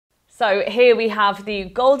So here we have the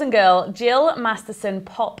Golden Girl Jill Masterson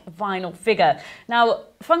Pop vinyl figure. Now,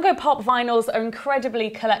 Funko Pop vinyls are incredibly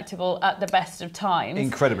collectible at the best of times.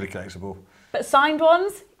 Incredibly collectible. But signed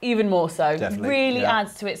ones, even more so. Definitely, Really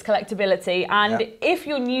adds to its collectability. And if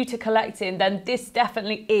you're new to collecting, then this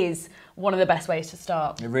definitely is one of the best ways to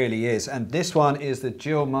start. It really is. And this one is the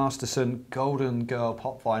Jill Masterson Golden Girl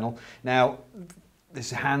Pop vinyl. Now,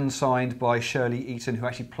 this is hand signed by Shirley Eaton, who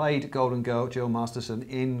actually played Golden Girl Jill Masterson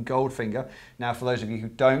in Goldfinger. Now, for those of you who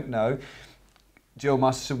don't know, Jill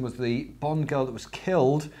Masterson was the Bond girl that was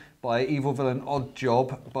killed by evil villain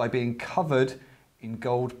Oddjob by being covered in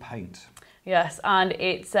gold paint. Yes, and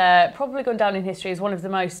it's probably gone down in history as one of the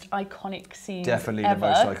most iconic scenes Definitely ever, the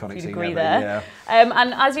most iconic scene ever, there. yeah.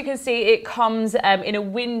 And as you can see, it comes in a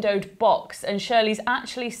windowed box, and Shirley's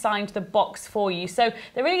actually signed the box for you. So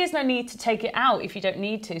there really is no need to take it out if you don't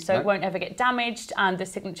need to, so it won't ever get damaged, and the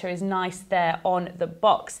signature is nice there on the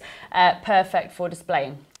box. Perfect for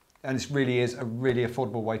displaying. And this really is a really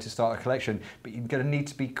affordable way to start a collection, but you're going to need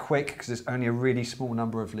to be quick because there's only a really small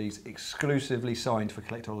number of these exclusively signed for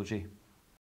Collectology.